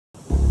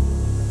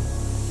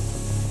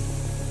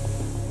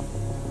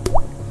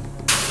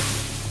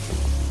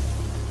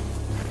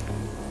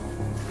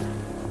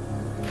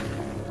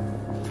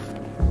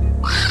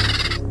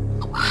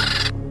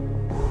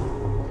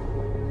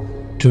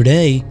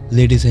Today,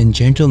 ladies and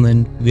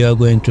gentlemen, we are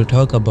going to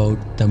talk about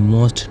the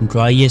most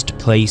driest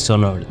place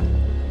on earth,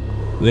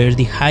 where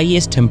the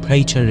highest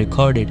temperature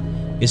recorded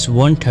is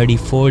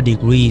 134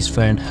 degrees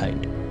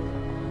Fahrenheit.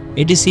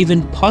 It is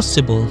even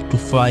possible to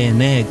fry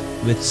an egg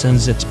with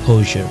sun's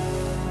exposure.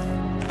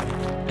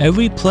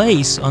 Every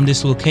place on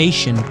this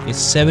location is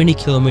 70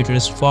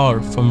 kilometers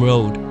far from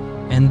road,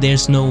 and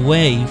there's no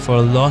way for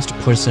a lost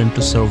person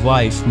to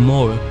survive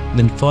more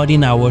than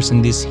 14 hours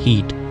in this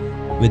heat,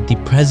 with the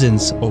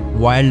presence of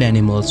wild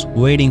animals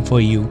waiting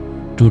for you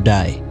to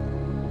die.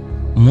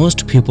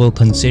 Most people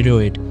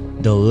consider it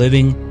the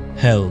living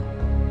hell.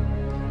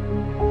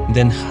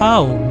 Then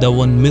how the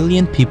 1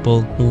 million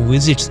people who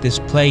visits this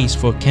place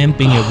for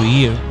camping every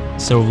year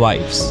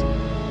survives,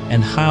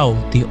 and how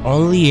the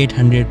only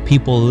 800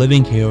 people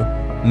living here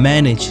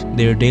manage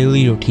their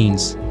daily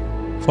routines?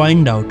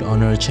 Find out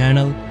on our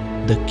channel,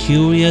 The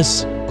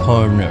Curious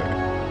Corner.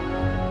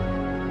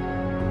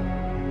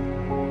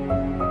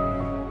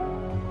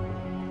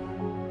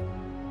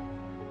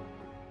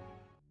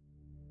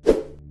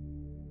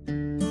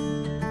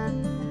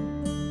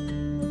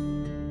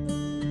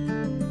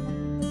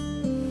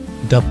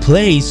 The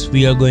place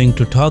we are going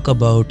to talk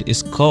about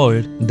is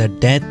called the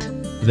Death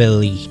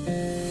Valley.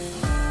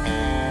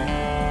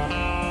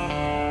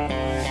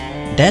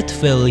 Death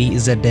Valley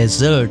is a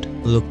desert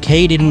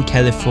located in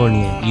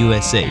California,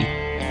 USA.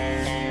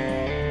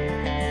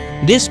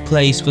 This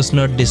place was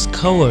not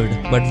discovered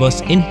but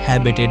was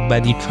inhabited by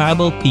the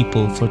tribal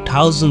people for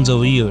thousands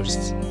of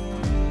years.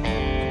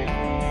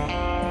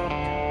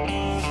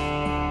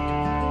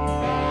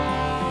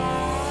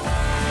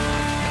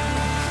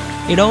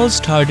 It all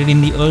started in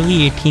the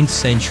early 18th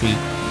century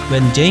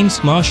when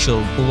James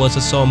Marshall, who was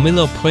a sawmill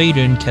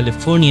operator in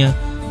California,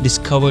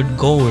 discovered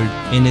gold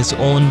in his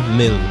own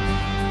mill.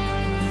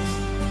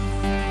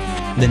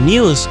 The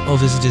news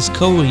of his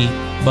discovery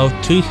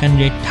brought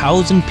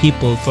 300,000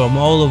 people from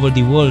all over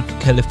the world to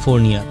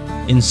California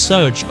in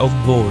search of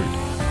gold.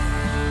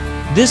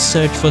 This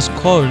search was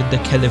called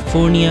the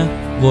California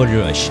Gold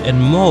Rush,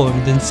 and more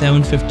than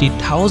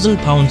 750,000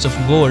 pounds of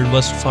gold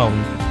was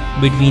found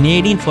between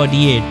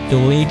 1848 to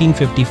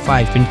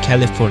 1855 in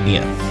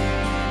California.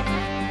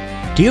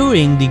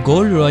 During the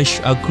gold rush,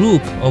 a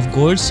group of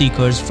gold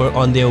seekers were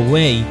on their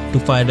way to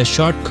find a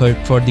shortcut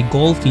for the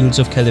gold fields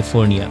of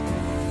California.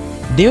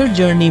 Their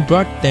journey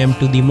brought them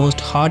to the most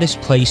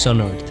hottest place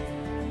on earth.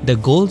 The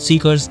gold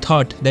seekers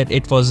thought that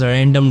it was a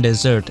random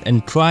desert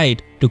and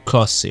tried to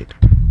cross it.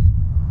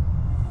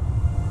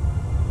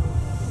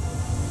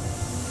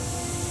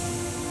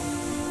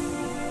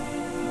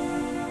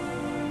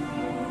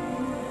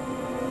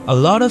 A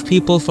lot of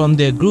people from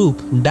their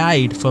group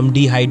died from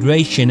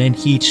dehydration and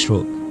heat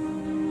stroke.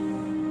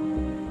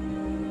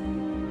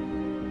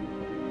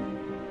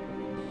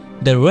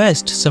 The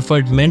rest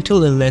suffered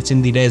mental illness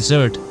in the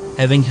desert,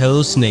 having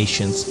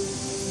hallucinations.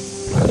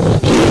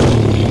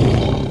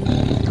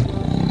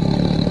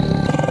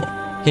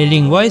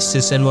 Hearing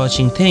voices and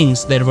watching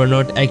things that were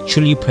not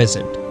actually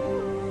present.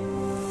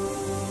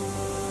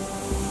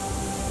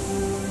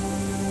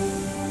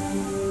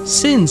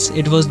 Since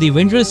it was the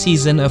winter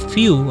season, a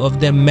few of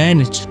them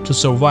managed to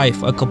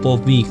survive a couple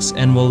of weeks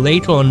and were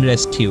later on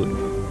rescued.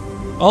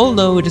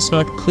 Although it is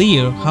not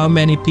clear how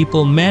many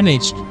people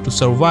managed to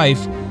survive,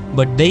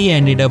 but they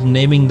ended up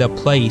naming the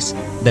place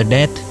the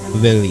Death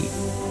Valley.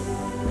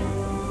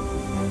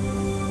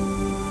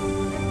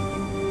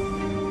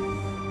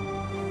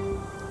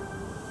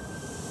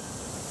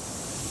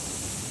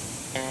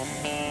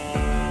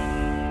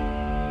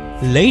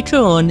 Later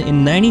on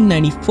in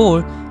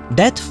 1994,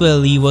 Death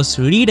Valley was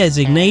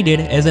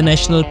redesignated as a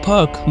national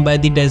park by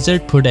the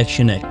Desert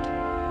Protection Act.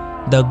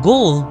 The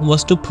goal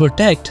was to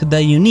protect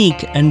the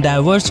unique and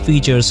diverse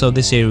features of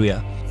this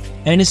area,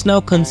 and is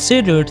now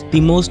considered the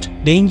most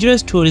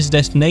dangerous tourist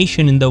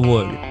destination in the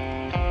world.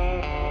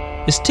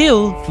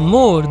 Still,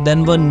 more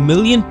than 1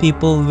 million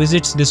people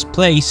visit this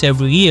place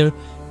every year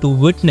to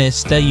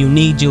witness the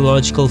unique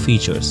geological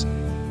features,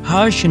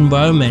 harsh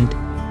environment,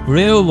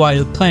 rare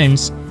wild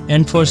plants,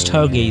 and for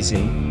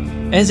stargazing,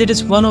 as it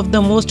is one of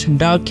the most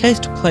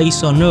darkest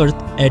places on earth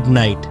at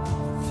night.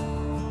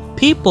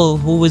 People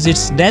who visit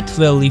Death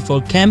Valley for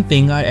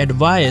camping are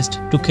advised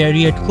to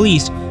carry at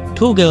least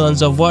 2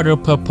 gallons of water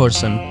per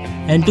person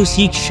and to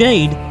seek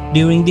shade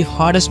during the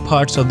hottest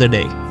parts of the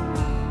day.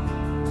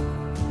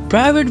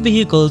 Private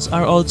vehicles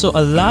are also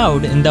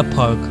allowed in the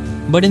park,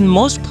 but in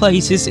most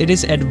places it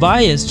is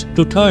advised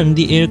to turn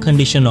the air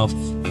conditioner off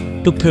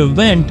to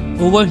prevent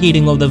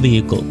overheating of the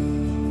vehicle.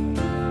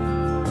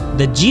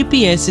 The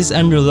GPS is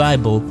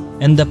unreliable,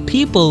 and the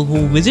people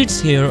who visit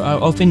here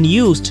are often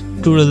used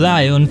to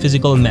rely on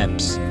physical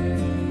maps.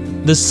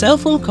 The cell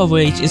phone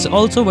coverage is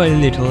also very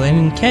little, and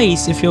in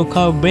case if your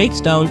car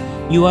breaks down,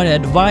 you are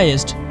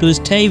advised to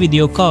stay with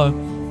your car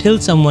till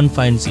someone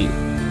finds you.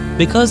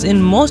 Because in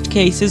most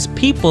cases,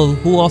 people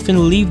who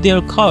often leave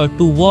their car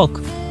to walk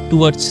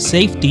towards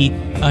safety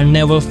are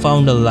never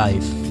found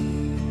alive.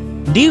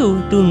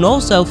 Due to no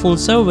cell phone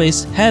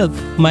service, help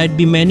might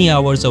be many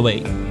hours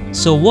away.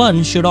 so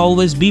one should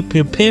always be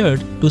prepared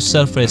to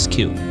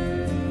self-rescue.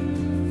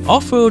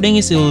 Off-roading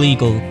is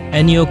illegal,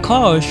 and your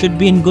car should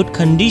be in good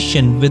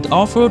condition with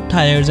off-road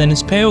tires and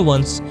spare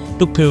ones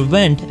to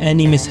prevent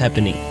any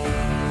mishappening.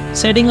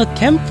 Setting a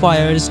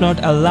campfire is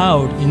not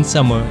allowed in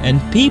summer,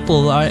 and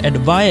people are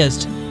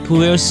advised to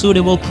wear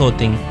suitable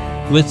clothing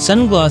with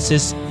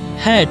sunglasses,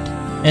 hat,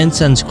 and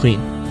sunscreen.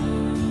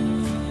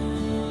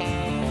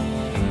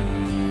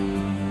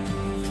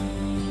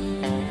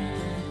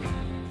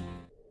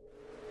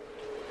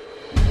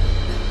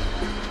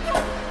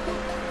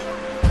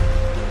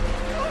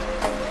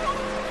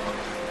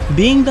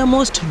 Being the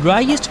most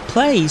driest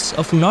place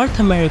of North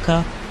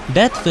America,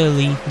 Death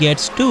Valley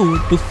gets 2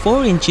 to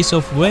 4 inches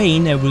of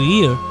rain every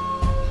year.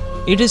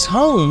 It is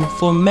home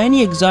for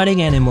many exotic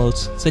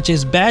animals such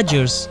as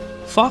badgers,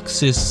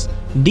 foxes,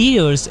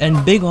 deers,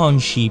 and bighorn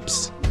sheep.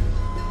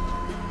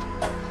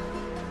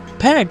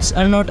 Pets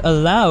are not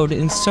allowed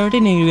in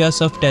certain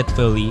areas of Death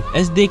Valley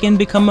as they can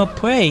become a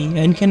prey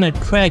and can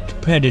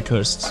attract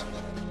predators.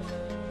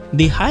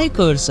 The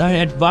hikers are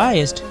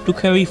advised to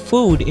carry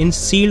food in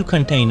sealed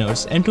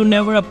containers and to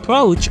never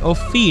approach or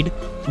feed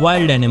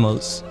wild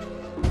animals.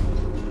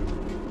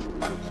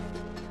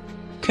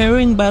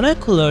 Carrying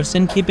binoculars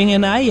and keeping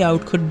an eye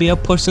out could be a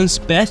person's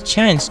best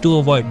chance to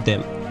avoid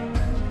them.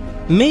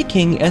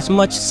 Making as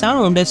much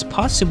sound as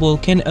possible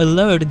can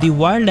alert the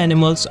wild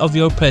animals of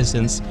your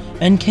presence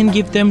and can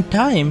give them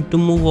time to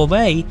move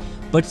away,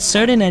 but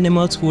certain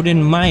animals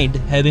wouldn't mind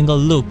having a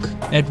look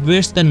at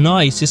where the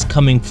noise is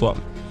coming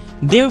from.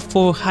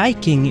 Therefore,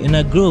 hiking in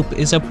a group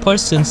is a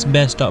person's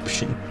best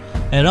option,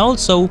 and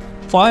also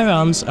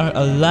firearms are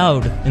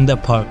allowed in the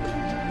park.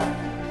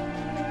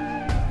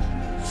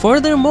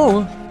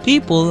 Furthermore,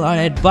 people are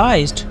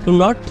advised to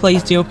not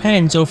place their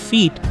hands or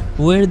feet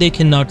where they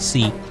cannot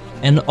see,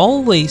 and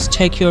always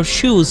check your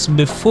shoes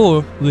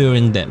before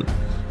wearing them,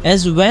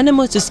 as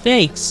venomous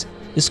snakes,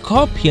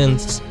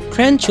 scorpions,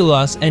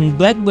 tarantulas, and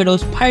black widow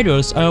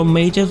spiders are a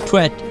major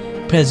threat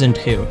present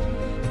here.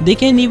 They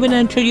can even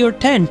enter your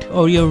tent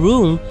or your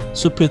room,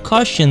 so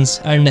precautions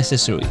are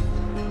necessary.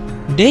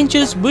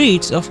 Dangerous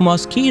breeds of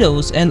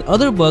mosquitoes and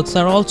other bugs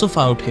are also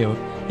found here,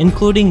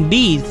 including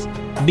bees,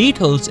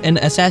 beetles, and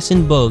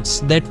assassin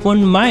bugs that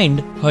won't mind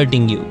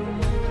hurting you.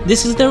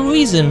 This is the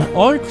reason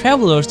all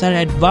travelers are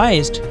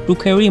advised to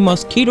carry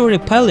mosquito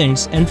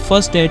repellents and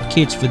first aid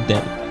kits with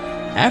them.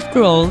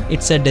 After all,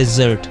 it's a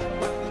desert.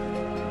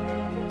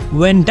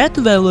 When Death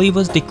Valley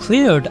was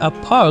declared a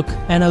park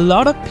and a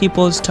lot of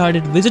people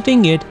started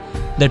visiting it,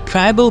 the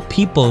tribal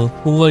people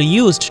who were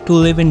used to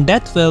live in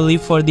Death Valley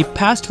for the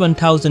past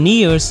 1000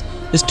 years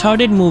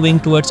started moving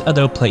towards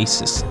other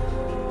places.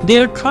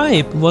 Their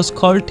tribe was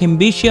called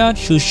Timbisha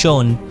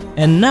Shoshone,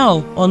 and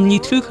now only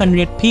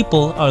 300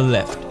 people are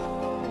left.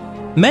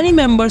 Many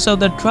members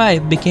of the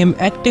tribe became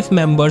active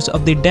members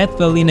of the Death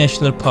Valley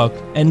National Park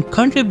and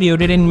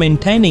contributed in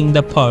maintaining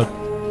the park.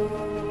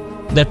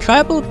 The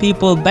tribal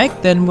people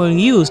back then were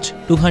used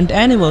to hunt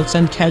animals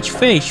and catch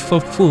fish for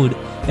food,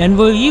 and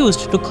were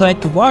used to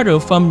collect water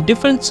from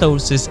different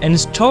sources and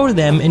store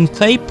them in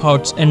clay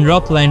pots and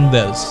rock-lined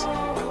wells.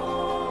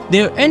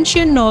 Their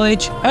ancient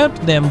knowledge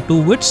helped them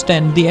to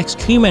withstand the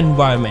extreme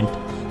environment.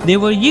 They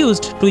were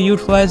used to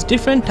utilize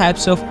different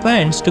types of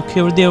plants to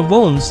cure their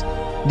wounds,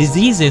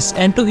 diseases,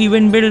 and to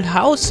even build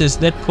houses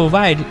that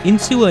provide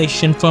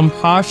insulation from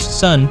harsh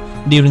sun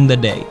during the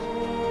day.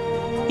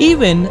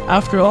 Even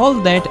after all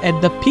that,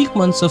 at the peak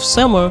months of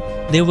summer,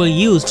 they were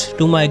used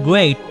to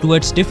migrate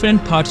towards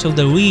different parts of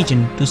the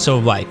region to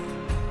survive.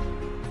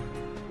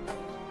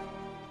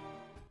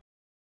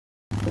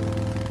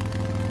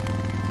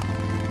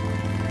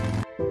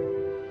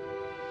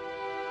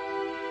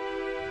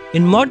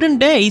 In modern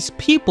days,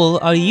 people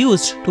are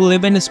used to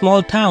live in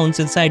small towns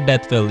inside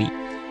Death Valley,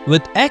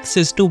 with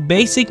access to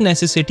basic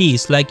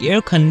necessities like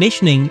air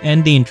conditioning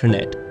and the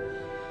internet.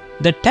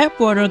 The tap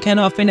water can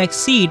often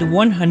exceed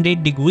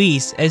 100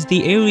 degrees as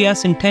the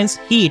area's intense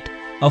heat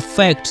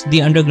affects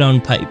the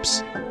underground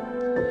pipes.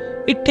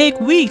 It takes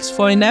weeks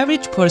for an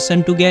average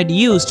person to get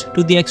used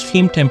to the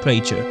extreme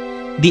temperature.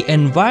 The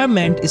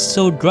environment is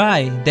so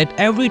dry that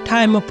every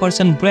time a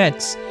person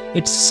breathes,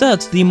 it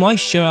sucks the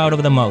moisture out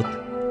of the mouth.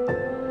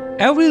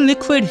 Every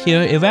liquid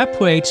here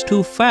evaporates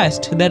too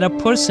fast that a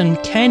person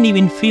can't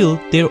even feel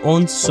their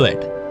own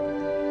sweat.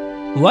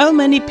 While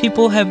many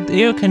people have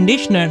air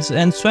conditioners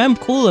and swamp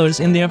coolers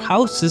in their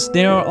houses,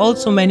 there are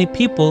also many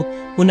people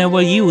who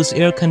never use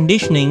air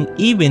conditioning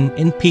even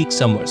in peak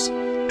summers,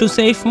 to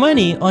save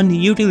money on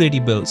utility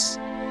bills.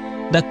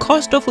 The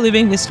cost of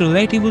living is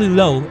relatively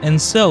low,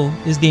 and so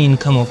is the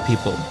income of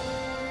people.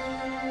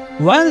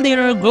 While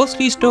there are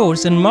grocery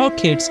stores and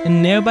markets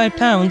in nearby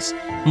towns,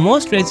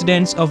 most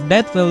residents of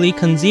Death Valley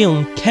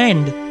consume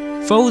canned,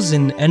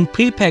 frozen, and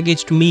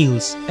pre-packaged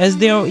meals as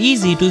they are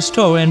easy to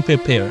store and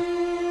prepare.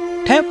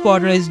 Tap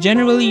water is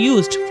generally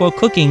used for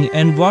cooking,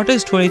 and water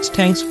storage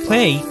tanks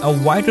play a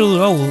vital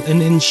role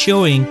in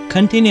ensuring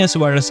continuous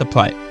water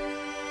supply.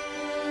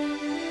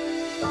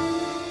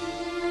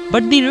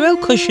 But the real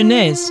question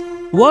is,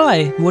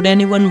 why would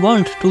anyone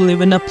want to live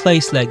in a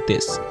place like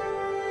this?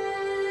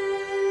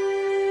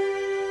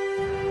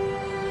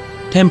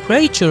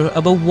 Temperature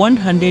above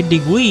 100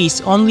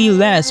 degrees only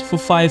lasts for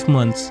 5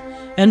 months,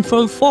 and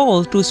from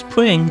fall to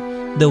spring,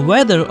 the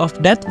weather of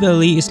Death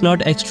Valley is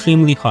not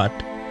extremely hot.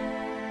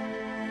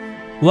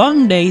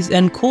 Warm days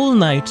and cool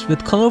nights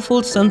with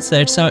colorful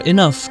sunsets are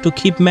enough to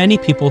keep many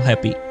people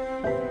happy.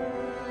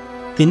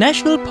 The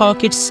national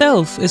park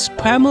itself is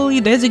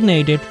primarily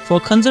designated for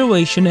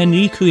conservation and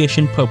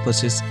recreation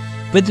purposes,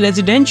 with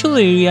residential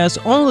areas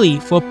only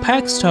for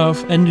pack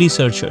staff and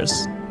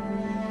researchers.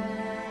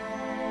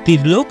 The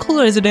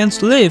local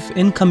residents live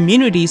in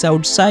communities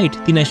outside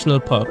the national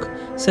park,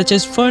 such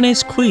as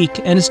Furnace Creek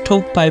and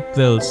Stovepipe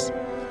Wells.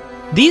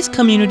 These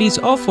communities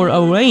offer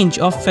a range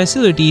of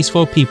facilities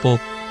for people,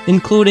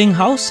 including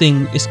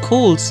housing,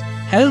 schools,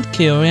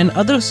 healthcare, and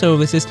other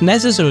services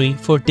necessary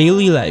for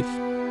daily life.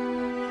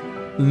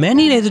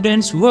 Many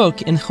residents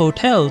work in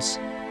hotels,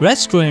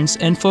 restaurants,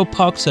 and for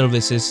park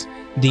services.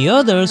 The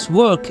others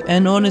work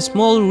and own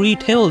small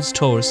retail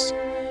stores.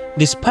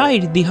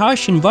 Despite the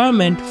harsh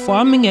environment,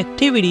 farming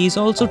activities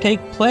also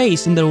take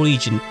place in the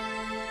region.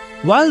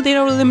 While there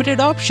are limited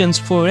options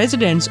for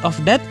residents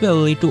of Death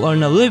Valley to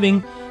earn a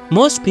living,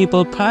 most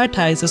people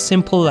prioritize a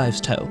simple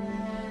lifestyle.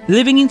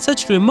 Living in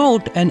such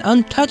remote and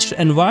untouched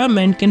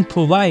environment can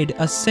provide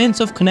a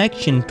sense of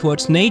connection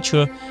towards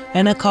nature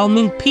and a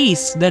calming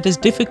peace that is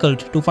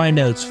difficult to find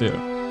elsewhere.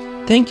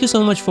 Thank you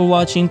so much for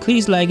watching.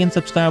 Please like and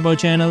subscribe our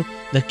channel,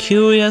 The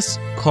Curious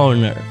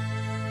Corner.